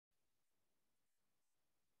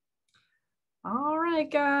All right,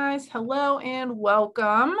 guys. Hello and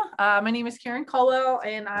welcome. My name is Karen Colwell,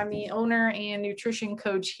 and I'm the owner and nutrition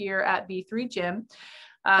coach here at B3 Gym.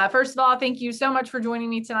 First of all, thank you so much for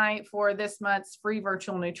joining me tonight for this month's free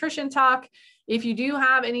virtual nutrition talk. If you do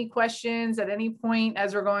have any questions at any point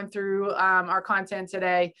as we're going through our content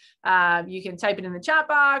today, you can type it in the chat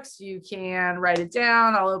box. You can write it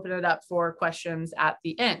down. I'll open it up for questions at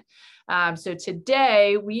the end. So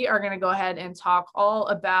today we are going to go ahead and talk all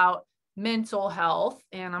about mental health,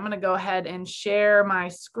 and I'm going to go ahead and share my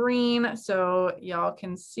screen so y'all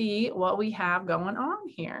can see what we have going on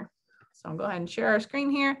here. So I'll go ahead and share our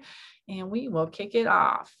screen here and we will kick it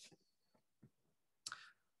off.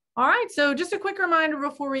 All right, so just a quick reminder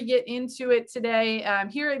before we get into it today,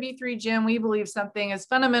 here at B3 Gym, we believe something as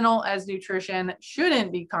fundamental as nutrition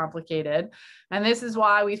shouldn't be complicated. And this is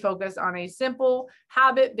why we focus on a simple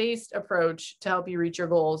habit-based approach to help you reach your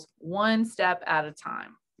goals one step at a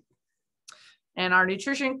time. And our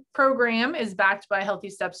nutrition program is backed by Healthy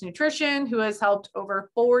Steps Nutrition, who has helped over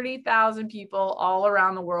 40,000 people all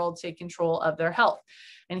around the world take control of their health.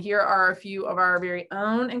 And here are a few of our very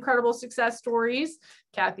own incredible success stories.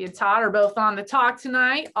 Kathy and Todd are both on the talk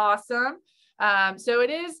tonight. Awesome. So it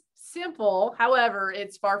is simple. However,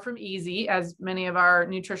 it's far from easy, as many of our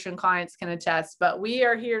nutrition clients can attest, but we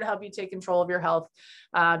are here to help you take control of your health,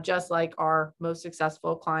 just like our most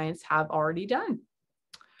successful clients have already done.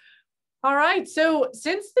 All right, so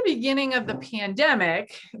since the beginning of the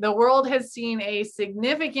pandemic, the world has seen a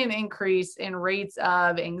significant increase in rates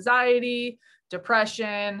of anxiety,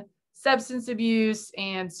 depression, substance abuse,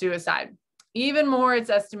 and suicide. Even more,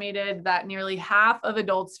 it's estimated that nearly half of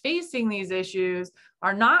adults facing these issues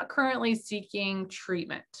are not currently seeking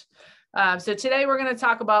treatment. So today we're going to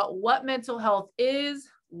talk about what mental health is,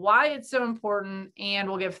 why it's so important, and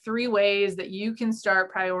we'll give 3 ways that you can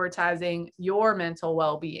start prioritizing your mental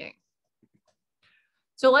well-being.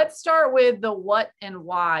 So let's start with the what and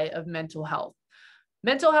why of mental health.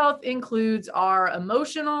 Mental health includes our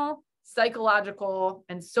emotional, psychological,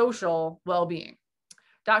 and social well-being.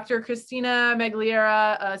 Dr. Christina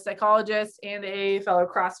Magliera, a psychologist and a fellow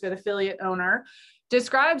CrossFit affiliate owner,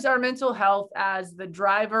 describes our mental health as the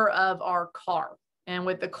driver of our car, and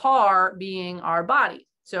with the car being our body.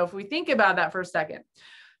 So if we think about that for a second,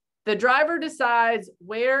 the driver decides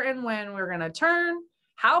where and when we're going to turn,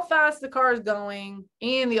 how fast the car is going,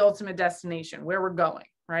 and the ultimate destination, where we're going,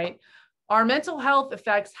 right? Our mental health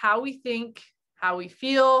affects how we think, how we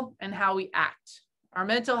feel, and how we act. Our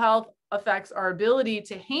mental health affects our ability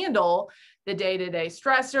to handle the day-to-day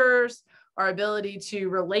stressors, our ability to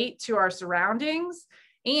relate to our surroundings,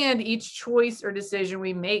 and each choice or decision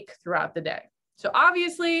we make throughout the day. So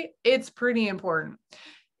obviously, it's pretty important.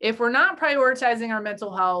 If we're not prioritizing our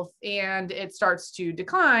mental health and it starts to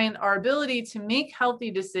decline, our ability to make healthy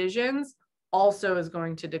decisions also is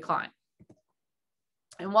going to decline.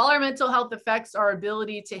 And while our mental health affects our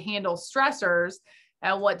ability to handle stressors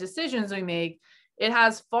and what decisions we make, it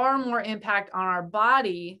has far more impact on our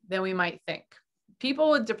body than we might think. People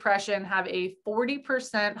with depression have a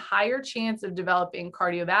 40% higher chance of developing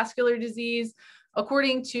cardiovascular disease,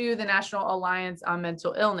 according to the National Alliance on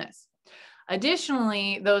Mental Illness.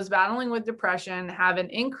 Additionally, those battling with depression have an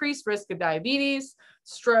increased risk of diabetes,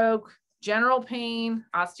 stroke, general pain,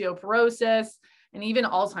 osteoporosis, and even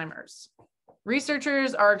Alzheimer's.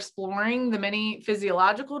 Researchers are exploring the many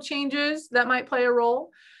physiological changes that might play a role.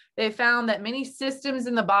 They found that many systems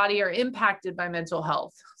in the body are impacted by mental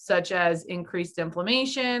health, such as increased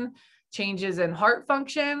inflammation, changes in heart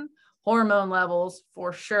function, hormone levels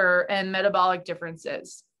for sure, and metabolic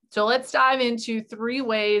differences. So let's dive into 3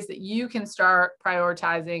 ways that you can start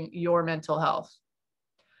prioritizing your mental health.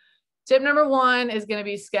 Tip number 1 is going to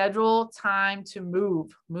be schedule time to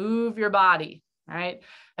move your body, right?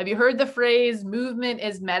 Have you heard the phrase movement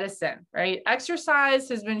is medicine, right? Exercise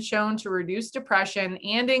has been shown to reduce depression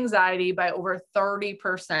and anxiety by over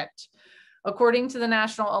 30%. According to the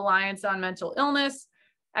National Alliance on Mental Illness,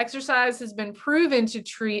 exercise has been proven to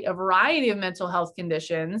treat a variety of mental health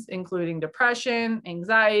conditions, including depression,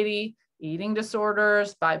 anxiety, eating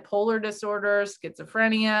disorders, bipolar disorders,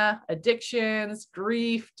 schizophrenia, addictions,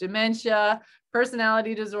 grief, dementia,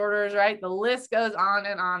 personality disorders, right? The list goes on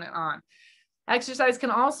and on and on. Exercise can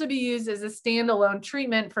also be used as a standalone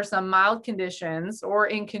treatment for some mild conditions or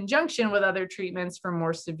in conjunction with other treatments for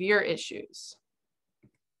more severe issues.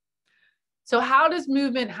 So how does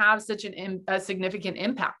movement have such a significant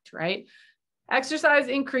impact, right? Exercise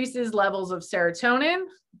increases levels of serotonin,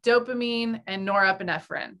 dopamine, and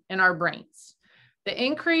norepinephrine in our brains. The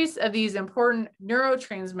increase of these important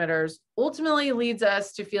neurotransmitters ultimately leads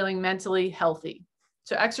us to feeling mentally healthy.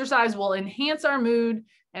 So exercise will enhance our mood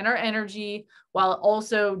and our energy while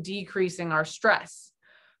also decreasing our stress.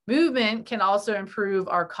 Movement can also improve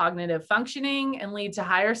our cognitive functioning and lead to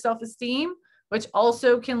higher self-esteem, which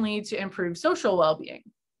also can lead to improved social well-being.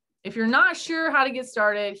 If you're not sure how to get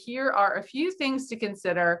started, here are a few things to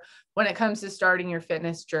consider when it comes to starting your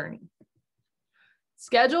fitness journey.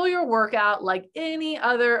 Schedule your workout like any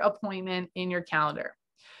other appointment in your calendar.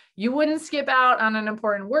 You wouldn't skip out on an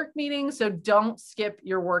important work meeting, so don't skip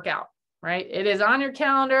your workout, right? It is on your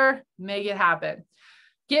calendar, make it happen.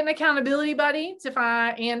 Get an accountability buddy to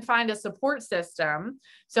find a support system.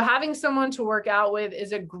 So having someone to work out with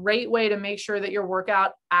is a great way to make sure that your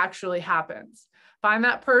workout actually happens. Find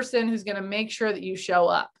that person who's going to make sure that you show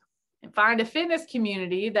up. And find a fitness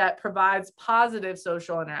community that provides positive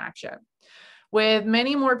social interaction. With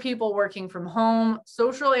many more people working from home,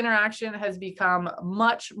 social interaction has become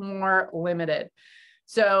much more limited.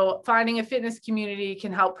 So finding a fitness community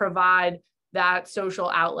can help provide that social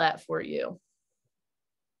outlet for you.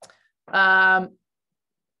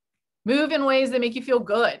 Move in ways that make you feel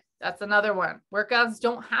good. That's another one. Workouts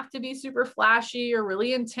don't have to be super flashy or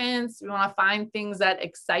really intense. We want to find things that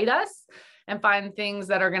excite us and find things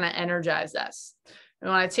that are going to energize us. We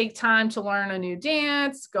want to take time to learn a new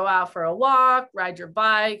dance, go out for a walk, ride your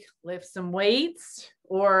bike, lift some weights,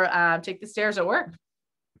 or take the stairs at work.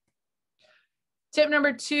 Tip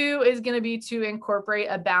number 2 is going to be to incorporate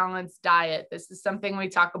a balanced diet. This is something we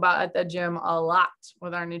talk about at the gym a lot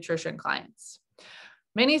with our nutrition clients.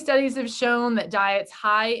 Many studies have shown that diets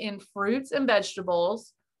high in fruits and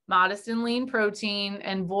vegetables, modest and lean protein,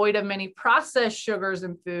 and void of many processed sugars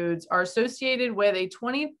and foods are associated with a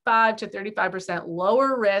 25 to 35%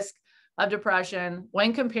 lower risk of depression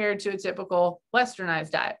when compared to a typical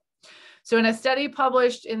westernized diet. So in a study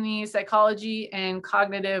published in the Psychology and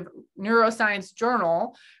Cognitive Neuroscience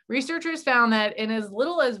Journal, researchers found that in as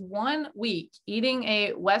little as 1 week, eating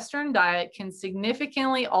a Western diet can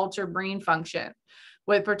significantly alter brain function,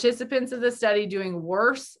 with participants of the study doing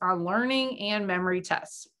worse on learning and memory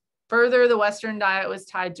tests. Further, the Western diet was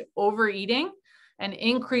tied to overeating and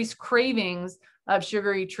increased cravings of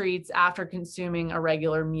sugary treats after consuming a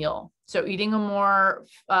regular meal. So eating a more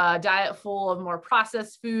diet full of more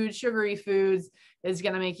processed foods, sugary foods, is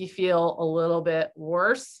going to make you feel a little bit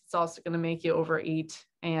worse. It's also going to make you overeat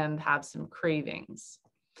and have some cravings.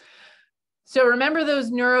 So remember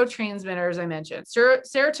those neurotransmitters I mentioned.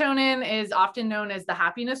 Serotonin is often known as the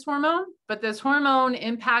happiness hormone, but this hormone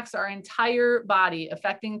impacts our entire body,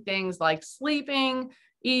 affecting things like sleeping,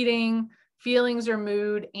 eating, feelings or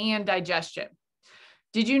mood, and digestion.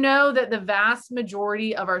 Did you know that the vast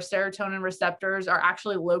majority of our serotonin receptors are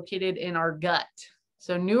actually located in our gut?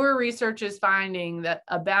 So newer research is finding that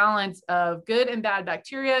a balance of good and bad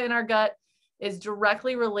bacteria in our gut is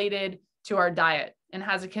directly related to our diet and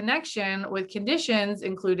has a connection with conditions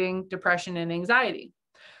including depression and anxiety.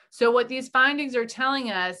 So what these findings are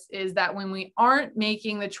telling us is that when we aren't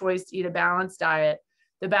making the choice to eat a balanced diet,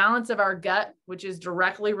 the balance of our gut, which is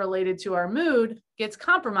directly related to our mood, gets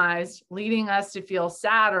compromised, leading us to feel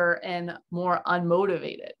sadder and more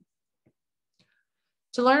unmotivated.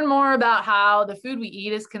 To learn more about how the food we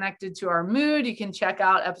eat is connected to our mood, you can check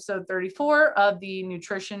out episode 34 of the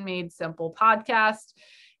Nutrition Made Simple podcast.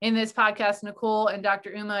 In this podcast, Nicole and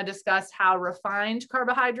Dr. Uma discuss how refined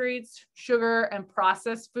carbohydrates, sugar, and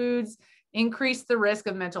processed foods increase the risk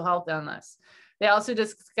of mental health illness. They also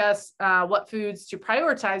discuss what foods to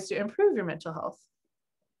prioritize to improve your mental health.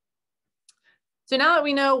 So now that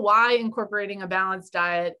we know why incorporating a balanced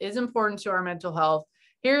diet is important to our mental health,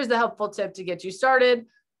 here's the helpful tip to get you started.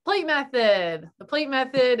 Plate method. The plate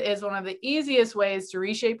method is one of the easiest ways to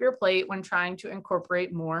reshape your plate when trying to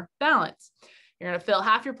incorporate more balance. You're going to fill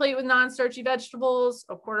half your plate with non-starchy vegetables,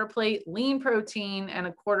 a quarter plate lean protein, and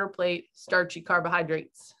a quarter plate starchy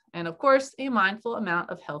carbohydrates. And of course, a mindful amount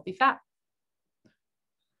of healthy fat.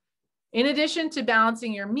 In addition to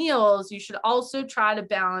balancing your meals, you should also try to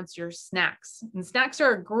balance your snacks. And snacks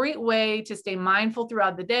are a great way to stay mindful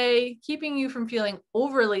throughout the day, keeping you from feeling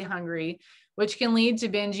overly hungry, which can lead to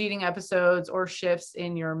binge eating episodes or shifts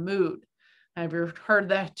in your mood. Have you heard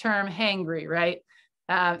the term hangry, right?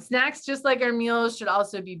 Snacks, just like our meals, should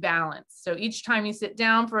also be balanced. So each time you sit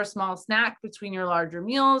down for a small snack between your larger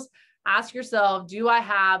meals, ask yourself, do I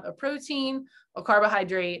have a protein, a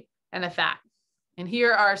carbohydrate, and a fat? And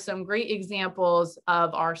here are some great examples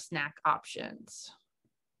of our snack options.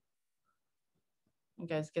 You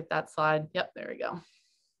guys get that slide? Yep, there we go.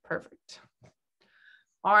 Perfect.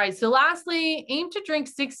 All right, so lastly, aim to drink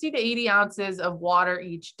 60 to 80 ounces of water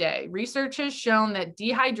each day. Research has shown that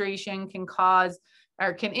dehydration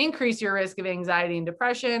can increase your risk of anxiety and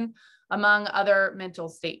depression. among other mental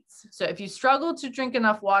states. So if you struggle to drink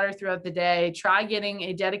enough water throughout the day, try getting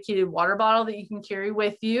a dedicated water bottle that you can carry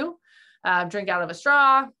with you. Drink out of a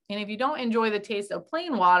straw. And if you don't enjoy the taste of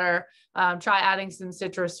plain water, try adding some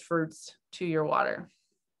citrus fruits to your water.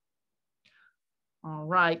 All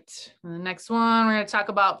right, and the next one, we're going to talk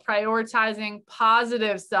about prioritizing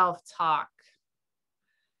positive self-talk.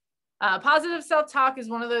 Positive self-talk is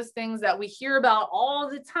one of those things that we hear about all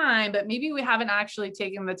the time, but maybe we haven't actually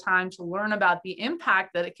taken the time to learn about the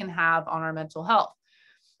impact that it can have on our mental health.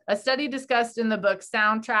 A study discussed in the book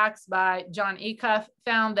Soundtracks by Jon Acuff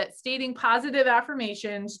found that stating positive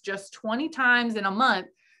affirmations just 20 times in a month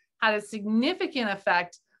had a significant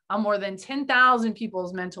effect on more than 10,000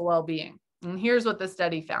 people's mental well-being. And here's what the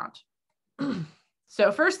study found.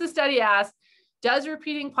 So first, the study asked, does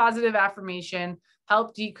repeating positive affirmation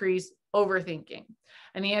help decrease overthinking?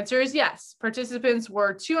 And the answer is yes. Participants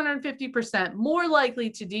were 250% more likely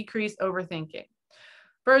to decrease overthinking.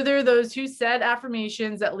 Further, those who said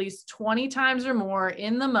affirmations at least 20 times or more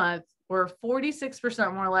in the month were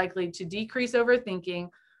 46% more likely to decrease overthinking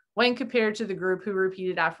when compared to the group who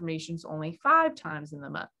repeated affirmations only 5 times in the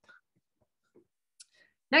month.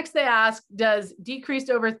 Next, they asked, does decreased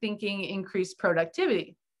overthinking increase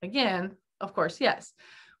productivity? Again, of course, yes.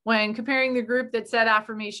 When comparing the group that said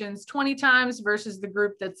affirmations 20 times versus the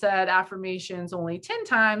group that said affirmations only 10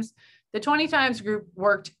 times, the 20 times group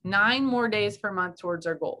worked 9 more days per month towards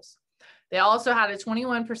their goals. They also had a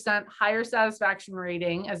 21% higher satisfaction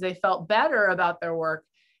rating as they felt better about their work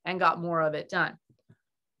and got more of it done.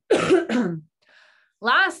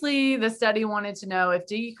 Lastly, the study wanted to know if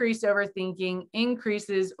decreased overthinking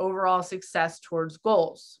increases overall success towards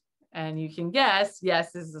goals. And you can guess,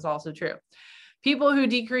 yes, this is also true. People who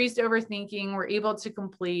decreased overthinking were able to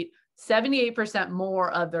complete 78%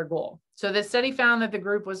 more of their goal. So this study found that the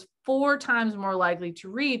group was 4 times more likely to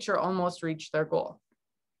reach or almost reach their goal.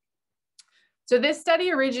 So this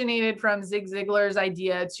study originated from Zig Ziglar's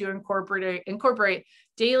idea to incorporate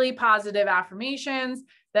daily positive affirmations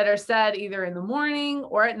that are said either in the morning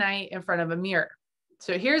or at night in front of a mirror.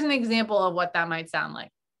 So here's an example of what that might sound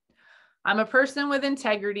like. I'm a person with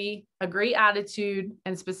integrity, a great attitude,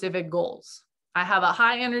 and specific goals. I have a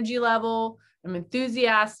high energy level, I'm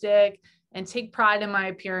enthusiastic, and take pride in my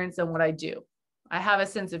appearance and what I do. I have a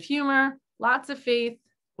sense of humor, lots of faith,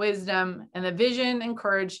 wisdom, and the vision and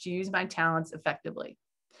courage to use my talents effectively.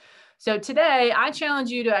 So today, I challenge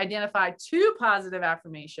you to identify 2 positive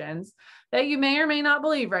affirmations that you may or may not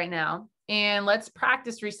believe right now. And let's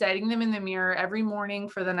practice reciting them in the mirror every morning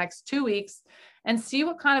for the next 2 weeks and see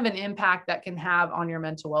what kind of an impact that can have on your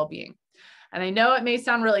mental well-being. And I know it may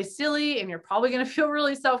sound really silly and you're probably going to feel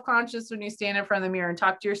really self-conscious when you stand in front of the mirror and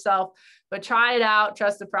talk to yourself, but try it out,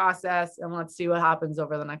 trust the process, and let's see what happens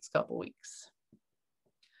over the next couple weeks.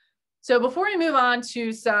 So before we move on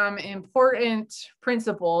to some important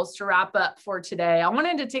principles to wrap up for today, I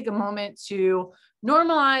wanted to take a moment to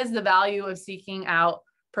normalize the value of seeking out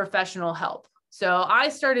professional help. So I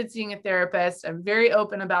started seeing a therapist. I'm very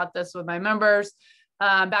open about this with my members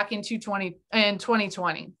back in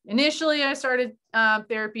 2020. Initially, I started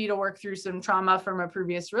therapy to work through some trauma from my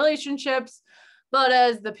previous relationships, but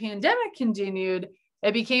as the pandemic continued,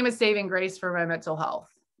 it became a saving grace for my mental health.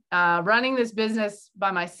 Running this business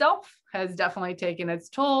by myself has definitely taken its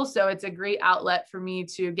toll. So it's a great outlet for me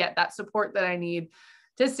to get that support that I need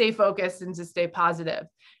to stay focused and to stay positive.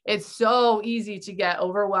 It's so easy to get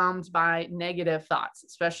overwhelmed by negative thoughts,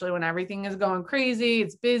 especially when everything is going crazy.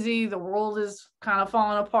 It's busy. The world is kind of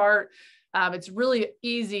falling apart. It's really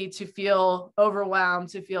easy to feel overwhelmed,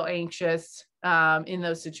 to feel anxious in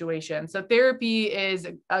those situations. So therapy is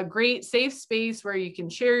a great safe space where you can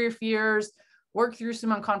share your fears, work through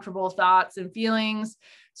some uncomfortable thoughts and feelings.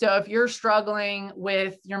 So if you're struggling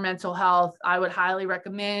with your mental health, I would highly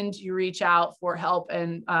recommend you reach out for help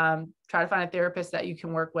and try to find a therapist that you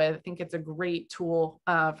can work with. I think it's a great tool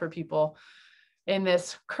for people in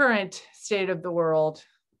this current state of the world.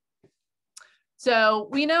 So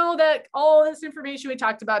we know that all this information we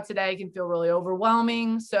talked about today can feel really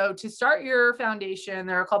overwhelming. So to start your foundation,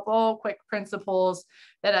 there are a couple quick principles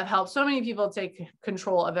that have helped so many people take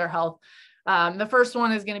control of their health. The first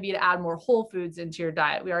one is going to be to add more whole foods into your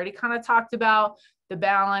diet. We already kind of talked about the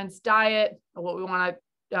balanced diet. What we want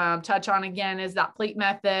to touch on again is that plate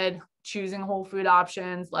method, choosing whole food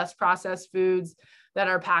options, less processed foods that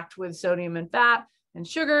are packed with sodium and fat and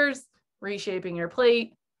sugars. Reshaping your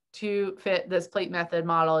plate to fit this plate method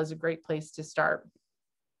model is a great place to start.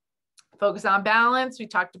 Focus on balance. We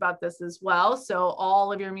talked about this as well. So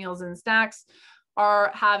all of your meals and snacks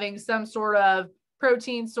are having some sort of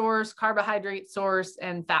protein source, carbohydrate source,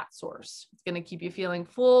 and fat source. It's going to keep you feeling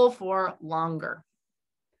full for longer.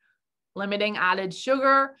 Limiting added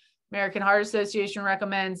sugar. American Heart Association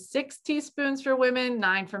recommends 6 teaspoons for women,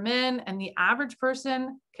 9 for men, and the average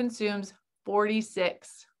person consumes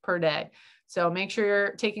 46 per day. So make sure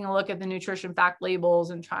you're taking a look at the nutrition fact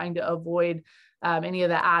labels and trying to avoid any of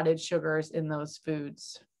the added sugars in those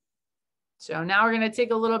foods. So now we're going to take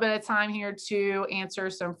a little bit of time here to answer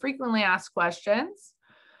some frequently asked questions.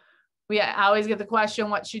 I always get the question,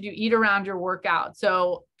 what should you eat around your workout?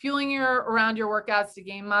 So fueling around your workouts to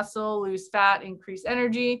gain muscle, lose fat, increase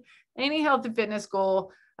energy, any health and fitness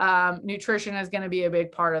goal, nutrition is going to be a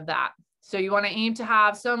big part of that. So you want to aim to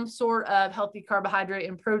have some sort of healthy carbohydrate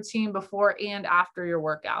and protein before and after your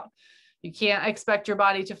workout. You can't expect your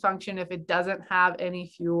body to function if it doesn't have any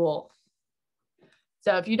fuel.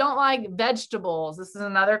 So if you don't like vegetables, this is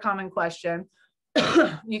another common question.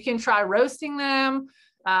 You can try roasting them,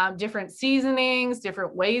 different seasonings,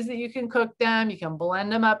 different ways that you can cook them. You can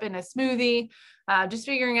blend them up in a smoothie, just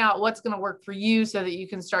figuring out what's going to work for you so that you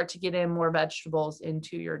can start to get in more vegetables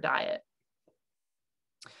into your diet.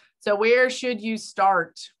 So where should you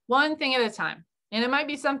start? One thing at a time. And it might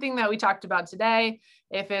be something that we talked about today.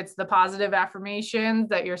 If it's the positive affirmations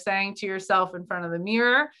that you're saying to yourself in front of the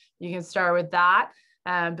mirror, you can start with that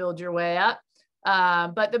and build your way up.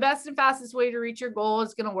 But the best and fastest way to reach your goal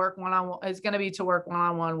is going to be to work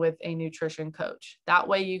one-on-one with a nutrition coach. That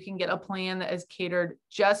way you can get a plan that is catered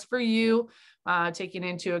just for you, taking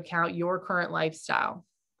into account your current lifestyle.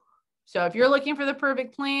 So if you're looking for the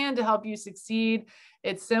perfect plan to help you succeed,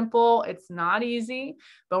 it's simple, it's not easy,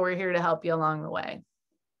 but we're here to help you along the way.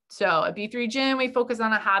 So at B3 Gym, we focus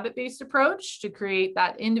on a habit-based approach to create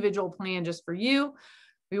that individual plan just for you.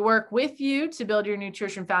 We work with you to build your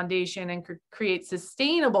nutrition foundation and create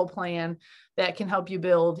sustainable plan that can help you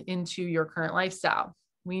build into your current lifestyle.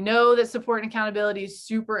 We know that support and accountability is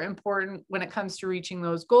super important when it comes to reaching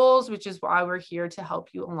those goals, which is why we're here to help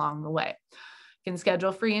you along the way. You can schedule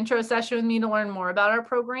a free intro session with me to learn more about our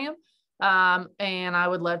program. And I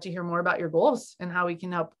would love to hear more about your goals and how we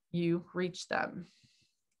can help you reach them.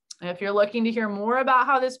 If you're looking to hear more about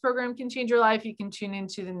how this program can change your life, you can tune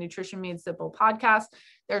into the Nutrition Made Simple podcast.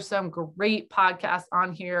 There's some great podcasts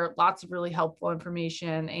on here, lots of really helpful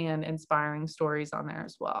information and inspiring stories on there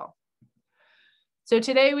as well. So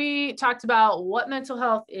today we talked about what mental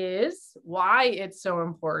health is, why it's so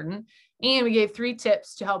important, and we gave 3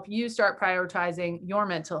 tips to help you start prioritizing your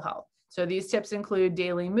mental health. So these tips include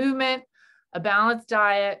daily movement, a balanced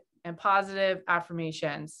diet, and positive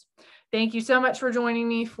affirmations. Thank you so much for joining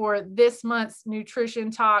me for this month's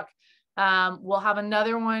nutrition talk. We'll have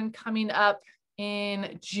another one coming up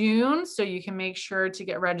in June, so you can make sure to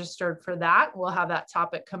get registered for that. We'll have that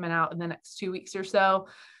topic coming out in the next 2 weeks or so.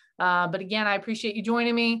 But again, I appreciate you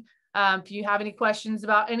joining me. If you have any questions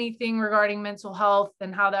about anything regarding mental health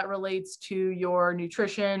and how that relates to your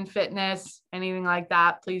nutrition, fitness, anything like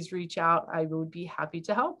that, please reach out. I would be happy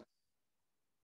to help.